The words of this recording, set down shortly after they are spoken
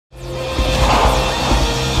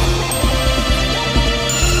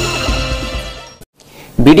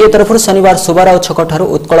BDA तरफ शनिवार सुबाराव छकठार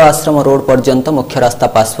उत्कल आश्रम रोड पर्यंत मुख्य रास्ता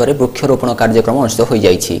पार्श्व में वृक्षरोपण कार्यक्रम अनुष्ठित हो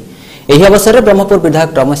जाइछि। एही अवसर में ब्रह्मपुर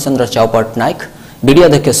विधायक रमेश चंद्र चौपटनायक, बीडीए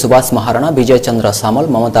अध्यक्ष सुभाष महाराणा, विजय चंद्र सामल,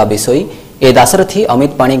 ममता बिशोई, ए दासरथी,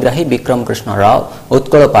 अमित पाणिग्राही, विक्रम कृष्ण राव,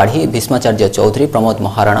 उत्कल पाढ़ी, भीष्माचार्य चौधरी, प्रमोद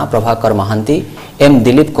महाराणा, प्रभाकर महांती, एम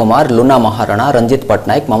दिलीप कुमार, लुना महाराणा, रंजित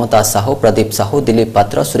पट्टनायक, ममता साहू, प्रदीप साहू, दिलीप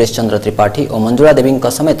पात्र, सुरेश चंद्र त्रिपाठी और मंजुला देवी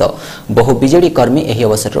समेत बहु बीजेडी कर्मी एही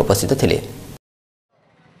अवसर में उपस्थित थिले।